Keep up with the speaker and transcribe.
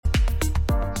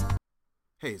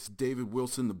Hey, it's David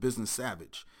Wilson, the Business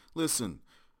Savage. Listen,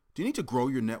 do you need to grow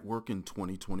your network in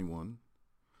 2021?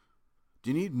 Do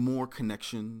you need more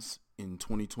connections in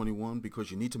 2021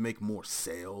 because you need to make more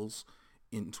sales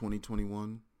in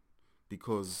 2021?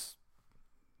 Because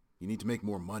you need to make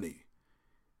more money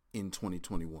in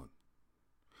 2021?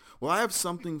 Well, I have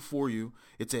something for you.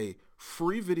 It's a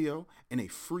free video and a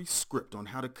free script on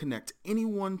how to connect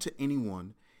anyone to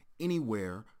anyone,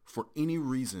 anywhere, for any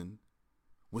reason,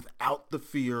 without the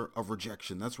fear of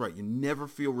rejection. That's right. You never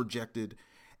feel rejected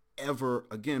ever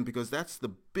again, because that's the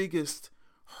biggest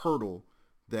hurdle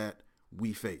that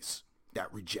we face, that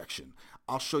rejection.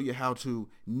 I'll show you how to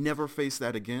never face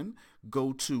that again.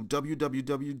 Go to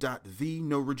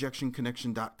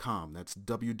www.thenorejectionconnection.com. That's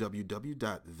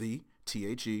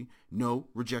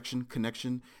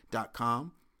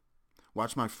www.thenorejectionconnection.com.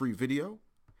 Watch my free video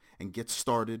and get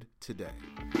started today.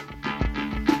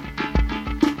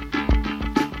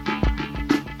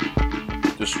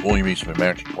 This is William Eastman,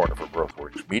 Managing Partner for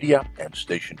GrowthWorks Media and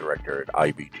Station Director at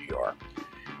IBGR.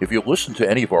 If you listen to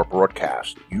any of our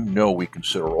broadcasts, you know we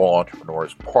consider all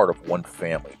entrepreneurs part of one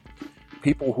family.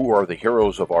 People who are the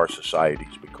heroes of our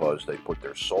societies because they put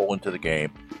their soul into the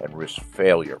game and risk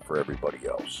failure for everybody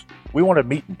else. We want to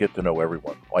meet and get to know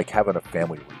everyone, like having a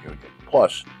family reunion.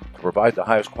 Plus, to provide the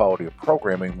highest quality of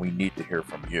programming, we need to hear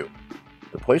from you.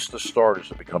 The place to start is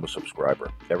to become a subscriber.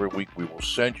 Every week we will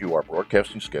send you our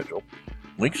broadcasting schedule,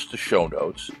 links to show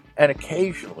notes, and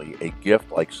occasionally a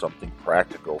gift like something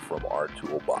practical from our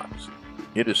toolbox.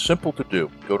 It is simple to do.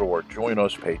 Go to our Join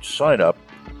Us page, sign up,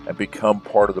 and become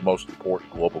part of the most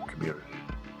important global community,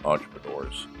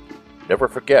 entrepreneurs. Never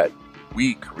forget,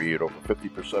 we create over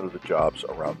 50% of the jobs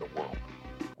around the world.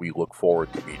 We look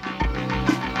forward to meeting you.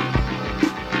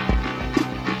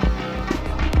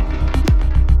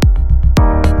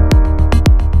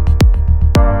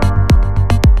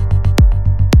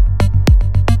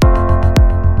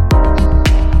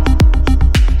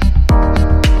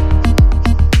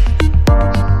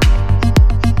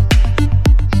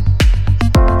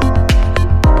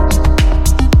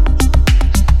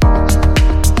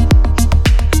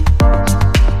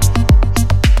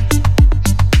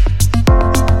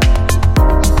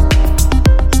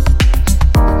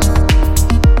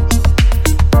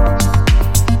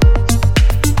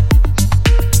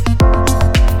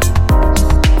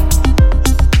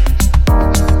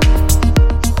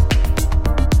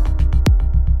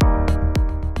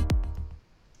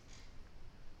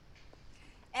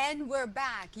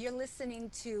 You're listening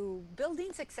to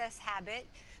Building Success Habit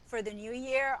for the new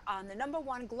year on the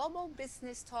 #1 global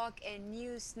business talk and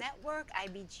news network,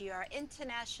 IBGR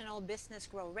International Business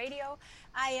Grow Radio.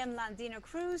 I am Londina,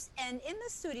 Cruz, and in the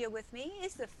studio with me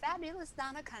is the fabulous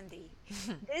Donna Kunde.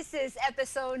 This is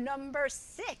episode number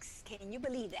 6. Can you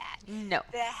believe that? No.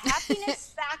 The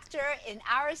happiness factor in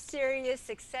our series,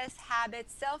 Success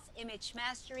Habits, Self-Image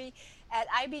Mastery at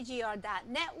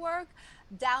IBGR.network.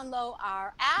 Download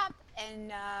our app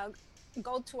and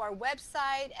go to our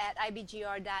website at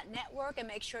ibgr.network and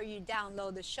make sure you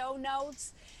download the show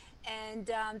notes and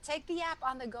take the app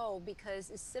on the go, because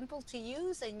it's simple to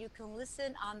use and you can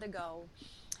listen on the go.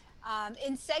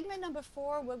 In segment number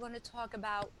 4, we're going to talk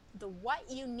about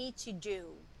what you need to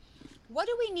do. What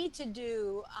do we need to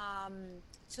do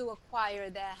to acquire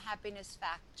the happiness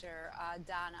factor,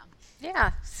 Donna?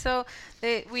 Yeah, so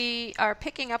we are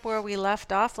picking up where we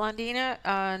left off, Londina.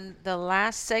 On the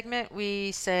last segment,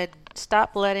 we said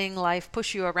stop letting life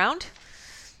push you around.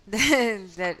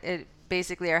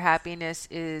 Basically our happiness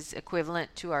is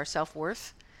equivalent to our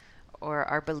self-worth or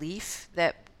our belief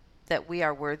that we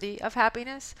are worthy of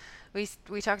happiness. We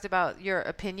talked about your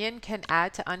opinion can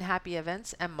add to unhappy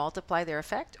events and multiply their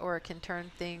effect, or it can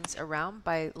turn things around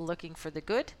by looking for the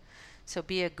good. So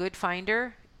be a good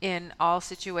finder in all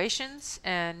situations,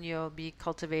 and you'll be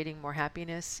cultivating more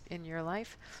happiness in your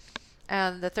life.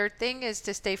 And the third thing is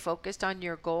to stay focused on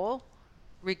your goal,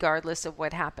 regardless of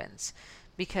what happens,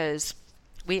 because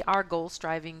we are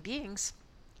goal-striving beings,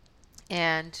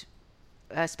 and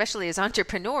especially as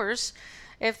entrepreneurs,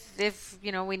 if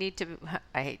we need to,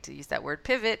 I hate to use that word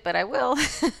pivot, but I will.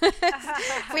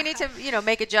 We need to,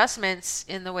 make adjustments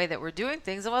in the way that we're doing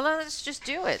things. Well, let's just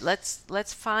do it.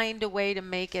 Let's find a way to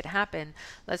make it happen.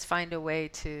 Let's find a way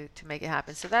to make it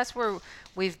happen. So that's where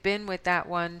we've been with that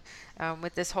one,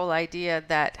 with this whole idea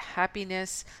that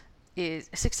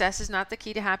success is not the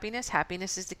key to happiness.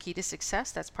 Happiness is the key to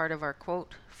success. That's part of our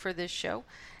quote for this show.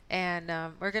 And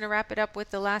we're going to wrap it up with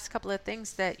the last couple of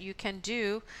things that you can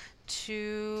do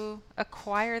to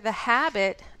acquire the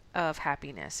habit of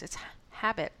happiness. It's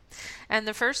habit. And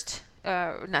the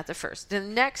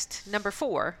next, number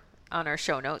 4, on our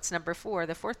show notes. Number 4,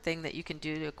 the fourth thing that you can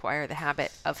do to acquire the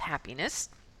habit of happiness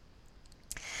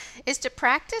is to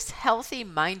practice healthy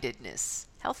mindedness.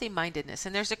 Healthy mindedness.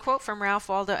 And there's a quote from Ralph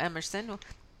Waldo Emerson,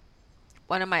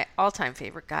 one of my all-time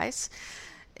favorite guys.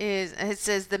 It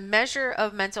says, the measure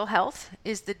of mental health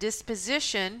is the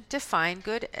disposition to find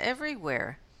good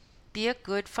everywhere. Be a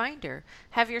good finder.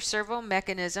 Have your servo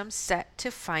mechanism set to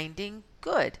finding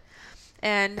good.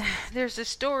 And there's a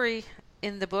story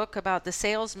in the book about the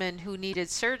salesman who needed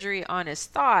surgery on his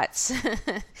thoughts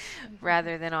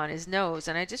rather than on his nose.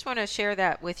 And I just want to share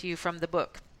that with you from the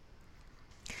book.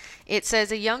 It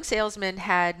says a young salesman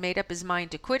had made up his mind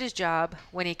to quit his job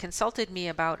when he consulted me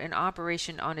about an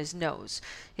operation on his nose.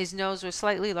 His nose was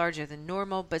slightly larger than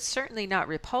normal, but certainly not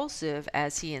repulsive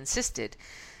as he insisted.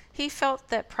 He felt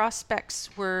that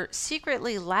prospects were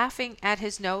secretly laughing at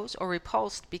his nose or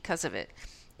repulsed because of it.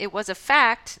 It was a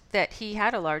fact that he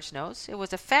had a large nose. It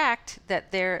was a fact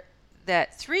that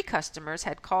 3 customers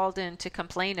had called in to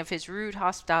complain of his rude,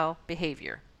 hostile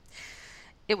behavior.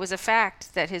 It was a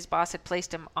fact that his boss had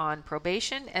placed him on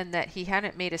probation and that he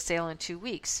hadn't made a sale in 2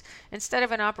 weeks. Instead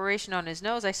of an operation on his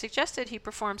nose, I suggested he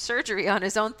perform surgery on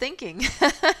his own thinking.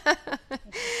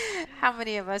 How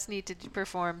many of us need to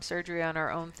perform surgery on our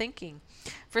own thinking?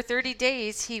 For 30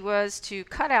 days, he was to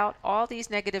cut out all these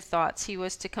negative thoughts. He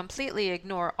was to completely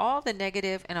ignore all the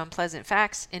negative and unpleasant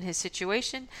facts in his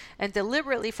situation and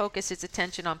deliberately focus his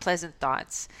attention on pleasant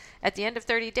thoughts. At the end of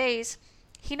 30 days,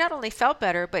 he not only felt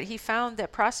better, but he found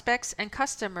that prospects and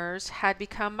customers had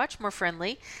become much more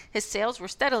friendly. His sales were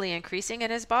steadily increasing,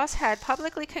 and his boss had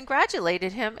publicly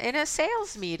congratulated him in a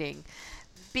sales meeting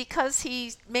because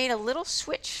he made a little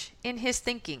switch in his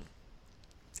thinking.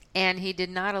 And he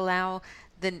did not allow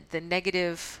the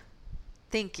negative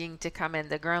thinking to come in,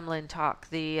 the gremlin talk,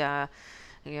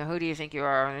 who do you think you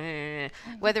are?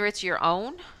 Whether it's your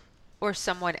own or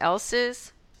someone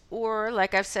else's, or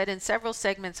like I've said in several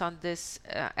segments on this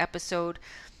episode,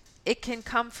 it can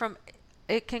come from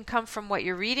what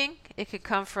you're reading. It can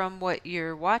come from what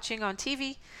you're watching on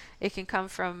TV. It can come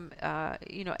from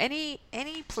any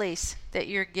place that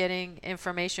you're getting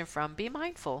information from. Be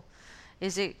mindful.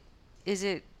 Is it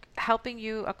helping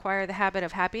you acquire the habit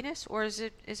of happiness, or is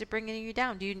it bringing you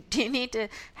down? Do you need to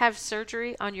have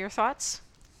surgery on your thoughts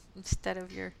instead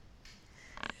of your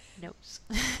nose?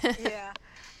 Yeah.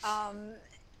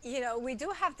 We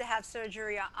do have to have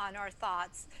surgery on our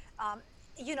thoughts.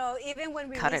 Even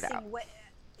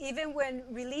when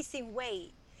releasing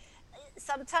weight,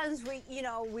 sometimes we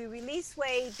release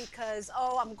weight because,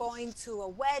 I'm going to a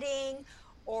wedding,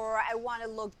 or I want to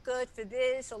look good for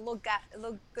this or look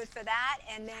good for that,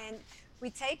 and then we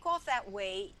take off that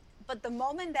weight. But the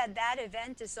moment that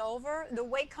event is over, the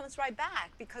weight comes right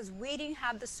back because we didn't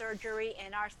have the surgery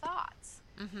in our thoughts.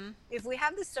 Mm-hmm. If we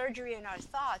have the surgery in our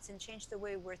thoughts and change the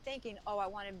way we're thinking, I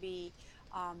want to be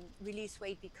release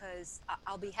weight because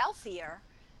I'll be healthier,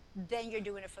 then you're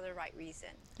doing it for the right reason.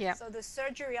 Yeah. So the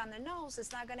surgery on the nose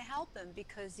is not going to help him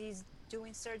because he's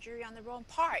doing surgery on the wrong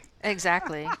part.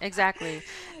 Exactly.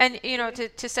 And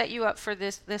to set you up for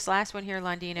this last one here,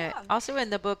 Londina, yeah. Also in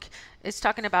the book, it's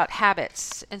talking about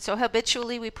habits. And so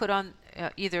habitually we put on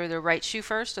either the right shoe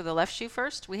first or the left shoe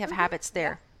first. We have mm-hmm. habits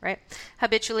there. Yeah. Right?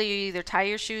 Habitually, you either tie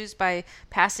your shoes by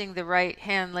passing the right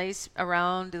hand lace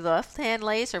around the left hand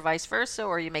lace or vice versa,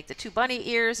 or you make the 2 bunny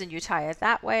ears and you tie it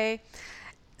that way.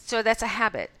 So that's a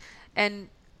habit. And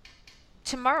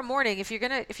tomorrow morning, if you're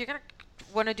gonna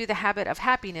want to do the habit of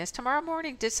happiness, tomorrow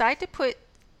morning decide to put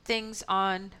things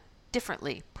on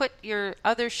differently. Put your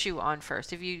other shoe on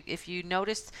first. If you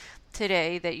noticed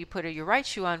today that you put your right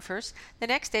shoe on first, the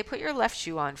next day put your left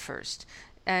shoe on first.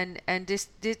 And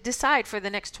decide for the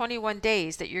next 21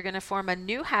 days that you're going to form a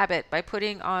new habit by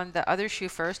putting on the other shoe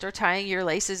first, or tying your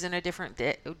laces in a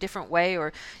different way,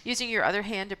 or using your other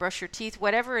hand to brush your teeth,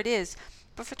 whatever it is.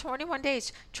 But for 21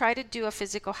 days, try to do a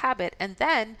physical habit and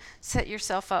then set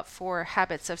yourself up for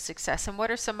habits of success. And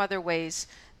what are some other ways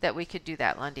that we could do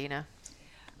that, Londina?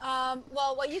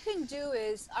 Well, what you can do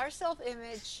is our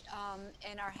self-image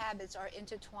and our habits are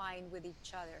intertwined with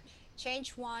each other.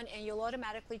 Change one and you'll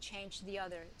automatically change the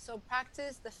other. So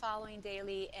practice the following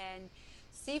daily and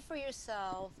see for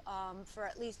yourself for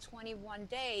at least 21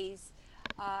 days.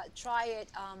 Try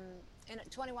it in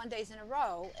 21 days in a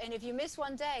row. And if you miss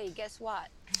one day, guess what?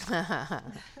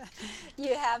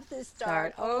 You have to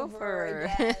start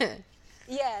over again.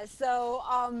 Yeah, so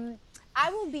I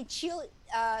will be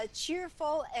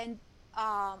cheerful and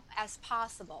as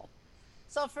possible.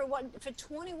 So for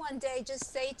 21 days,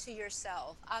 just say to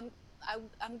yourself,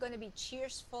 I'm going to be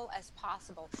cheerful as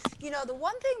possible. The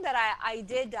one thing that I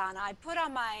did, Donna, I put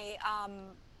on my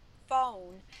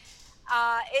phone,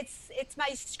 it's my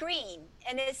screen,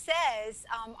 and it says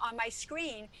on my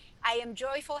screen, I am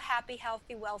joyful, happy,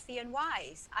 healthy, wealthy, and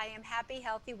wise. I am happy,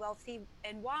 healthy, wealthy,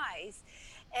 and wise.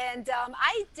 And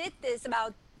I did this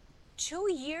about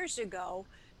 2 years ago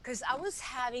because I was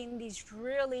having these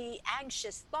really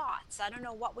anxious thoughts. I don't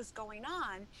know what was going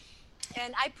on.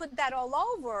 And I put that all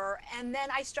over. And then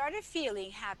I started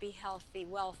feeling happy, healthy,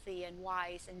 wealthy, and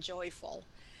wise and joyful.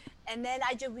 And then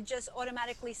would just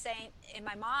automatically say in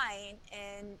my mind,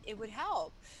 and it would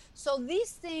help. So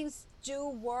these things do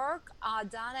work.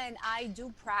 Donna and I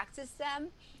do practice them.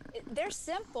 They're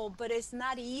simple, but it's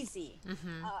not easy.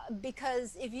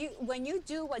 Because when you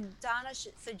do what Donna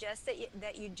suggests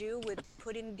that you do with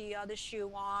putting the other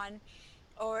shoe on,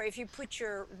 or if you put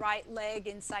your right leg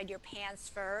inside your pants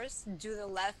first, do the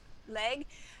left leg,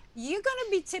 you're going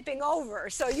to be tipping over.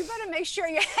 So you better make sure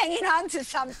you're hanging on to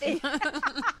something.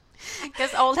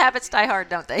 Because old habits die hard,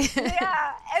 don't they?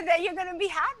 Yeah, and then you're going to be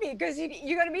happy because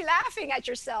you're going to be laughing at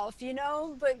yourself,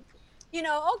 But,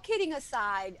 all kidding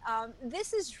aside,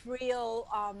 this is real.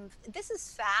 This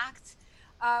is fact.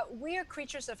 We are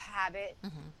creatures of habit.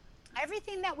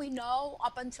 Everything that we know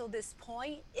up until this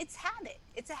point, it's habit.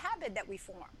 It's a habit that we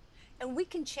form. And we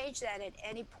can change that at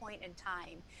any point in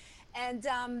time. And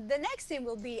the next thing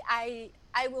will be I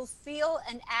will feel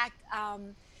and act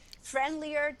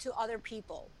friendlier to other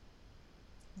people.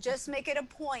 Just make it a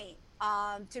point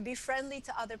to be friendly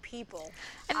to other people.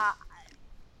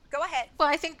 Go ahead. Well,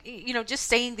 I think, just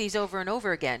saying these over and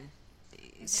over again,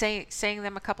 saying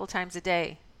them a couple times a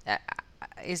day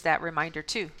is that reminder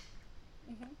too.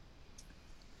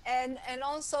 And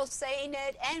also saying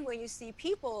it, and when you see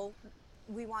people,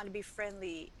 we want to be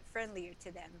friendlier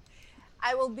to them.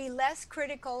 I will be less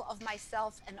critical of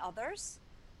myself and others.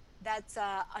 That's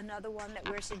another one that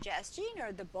we're suggesting,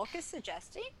 or the book is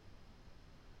suggesting.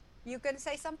 You going to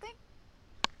say something?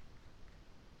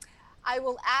 I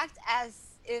will act as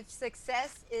if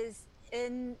success is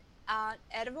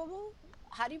inevitable.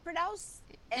 How do you pronounce?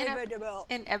 Inevitable.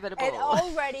 Inevitable. And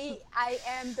already I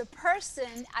am the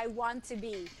person I want to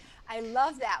be. I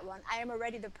love that one. I am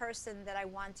already the person that I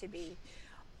want to be.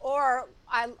 Or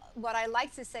what I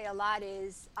like to say a lot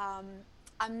is,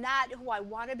 I'm not who I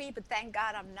want to be, but thank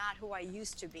God I'm not who I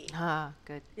used to be.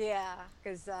 Good. Yeah,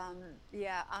 because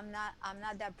I'm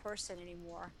not that person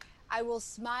anymore. I will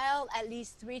smile at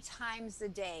least 3 times a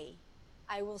day.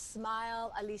 I will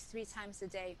smile at least 3 times a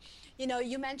day.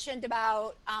 You mentioned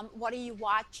about what are you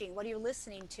watching? What are you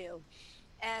listening to?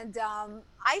 And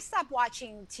I stopped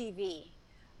watching TV.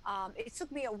 It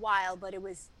took me a while, but it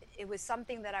was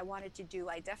something that I wanted to do.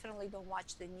 I definitely don't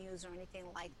watch the news or anything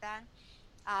like that.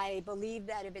 I believe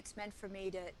that if it's meant for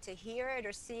me to hear it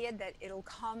or see it, that it'll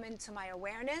come into my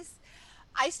awareness.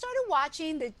 I started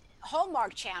watching the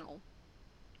Hallmark Channel,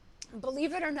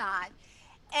 believe it or not.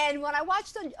 And when I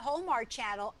watch the Hallmark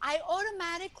Channel, I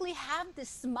automatically have this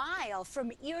smile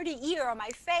from ear to ear on my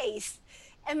face,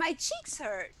 and my cheeks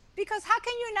hurt. Because how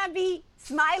can you not be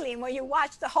smiling when you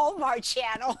watch the Hallmark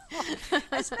Channel,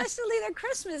 especially the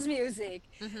Christmas music?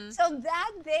 So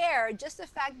that there, just the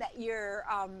fact that you're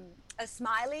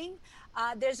smiling,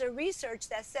 there's a research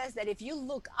that says that if you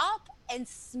look up and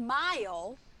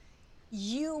smile,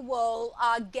 you will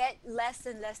get less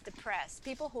and less depressed.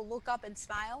 People who look up and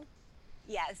smile,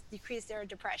 yes, decrease their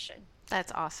depression.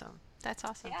 That's awesome. That's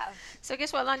awesome. Yeah. So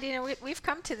guess what, Londina? We've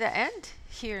come to the end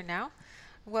here now.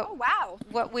 Oh, wow.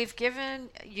 What we've given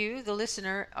you, the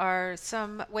listener, are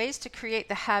some ways to create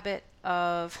the habit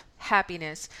of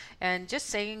happiness, and just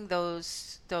saying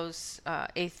those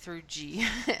A through G,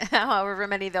 however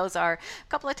many those are, a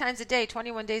couple of times a day,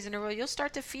 21 days in a row, you'll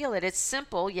start to feel it. It's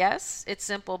simple, yes, it's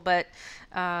simple, but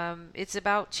it's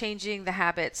about changing the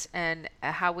habits and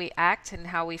how we act and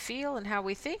how we feel and how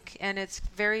we think, and it's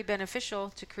very beneficial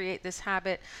to create this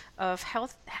habit of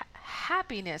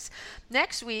happiness.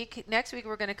 Next week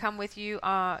we're going to come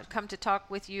to talk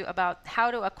with you about how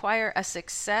to acquire a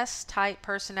success type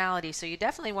personality. So you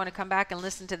definitely want to come back and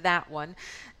listen to that one,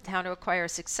 how to acquire a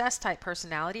success type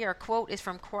personality. Our quote is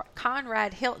from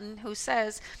Conrad Hilton, who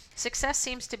says, "Success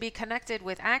seems to be connected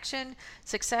with action.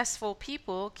 Successful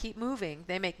people keep moving.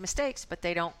 They make mistakes, but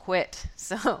they don't quit."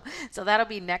 So that'll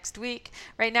be next week.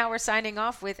 Right now we're signing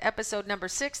off with episode number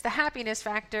 6, the happiness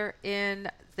factor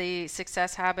in the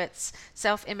Success Habits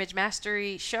Self-Image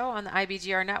Mastery Show on the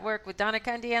IBGR Network with Donna,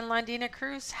 Kunde, and Londina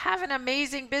Cruz. Have an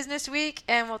amazing business week,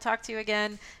 and we'll talk to you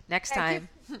again next time.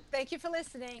 Thank you for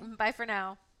listening. Bye for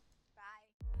now.